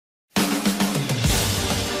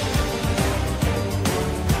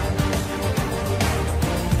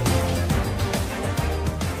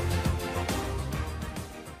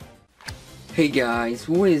Hey guys,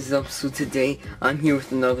 what is up? So today I'm here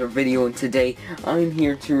with another video, and today I'm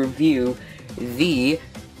here to review the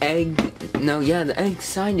Eggcited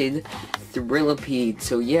Thrillipede.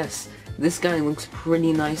 So yes, this guy looks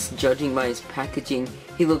pretty nice judging by his packaging.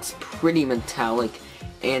 He looks pretty metallic,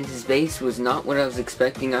 and his base was not what I was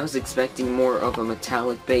expecting. I was expecting more of a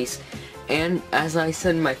metallic base, and as I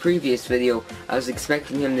said in my previous video, I was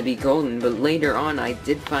expecting him to be golden, but later on I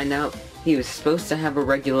did find out he was supposed to have a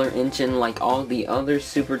regular engine like all the other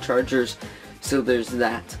Superchargers, so there's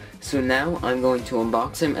that. So now I'm going to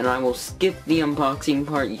unbox him, and I will skip the unboxing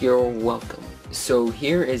part. You're welcome. So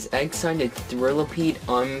here is Eggcited Thrillipede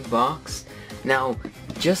unboxed. Now,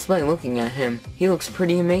 just by looking at him, he looks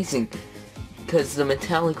pretty amazing, because the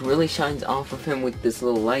metallic really shines off of him with this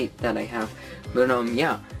little light that I have. But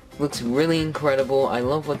yeah, looks really incredible. I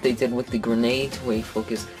love what they did with the grenades. Wait,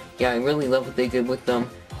 focus. Yeah, I really love what they did with them.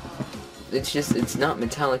 It's not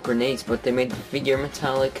metallic grenades, but they made the figure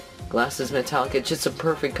metallic, glasses metallic. It's just a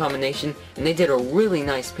perfect combination, and they did a really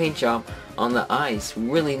nice paint job on the eyes,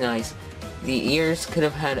 really nice. The ears could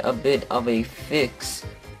have had a bit of a fix,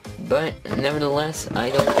 but nevertheless,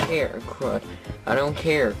 I don't care, crud. I don't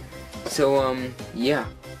care. So, yeah.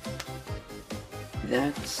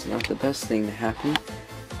 That's not the best thing to happen.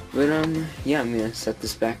 But, yeah, I'm gonna set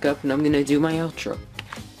this back up, and I'm gonna do my outro.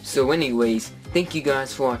 So anyways, thank you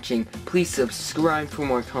guys for watching. Please subscribe for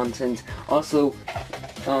more content. Also,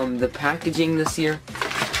 the packaging this year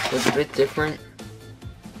was a bit different.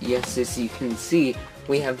 Yes, as you can see,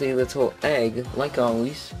 we have the little egg, like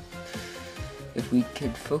always. If we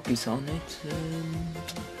could focus on it,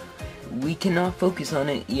 we cannot focus on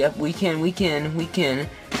it. Yep, we can.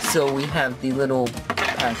 So we have the little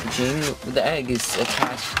packaging. The egg is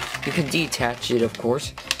attached. You can detach it, of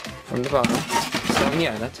course, from the bottom. So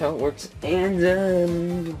yeah, that's how it works.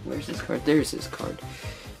 And where's his card? There's his card.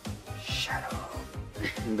 Shadow.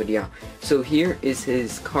 But yeah, so here is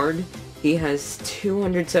his card. He has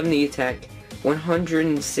 270 attack,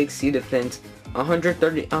 160 defense,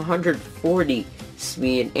 140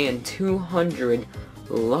 speed, and 200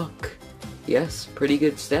 luck. Yes, pretty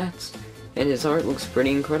good stats. And his art looks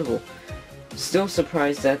pretty incredible. Still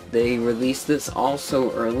surprised that they released this all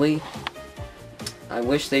so early. I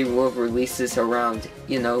wish they would have released this around,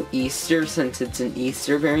 you know, Easter, since it's an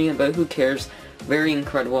Easter variant, but who cares? Very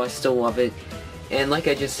incredible, I still love it. And like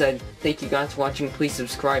I just said, thank you guys for watching. Please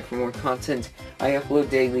subscribe for more content. I upload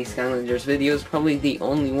daily Skylanders videos, probably the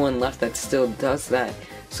only one left that still does that.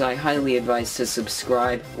 So I highly advise to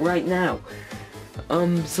subscribe right now.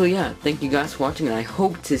 So yeah, thank you guys for watching, and I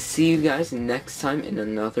hope to see you guys next time in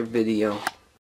another video.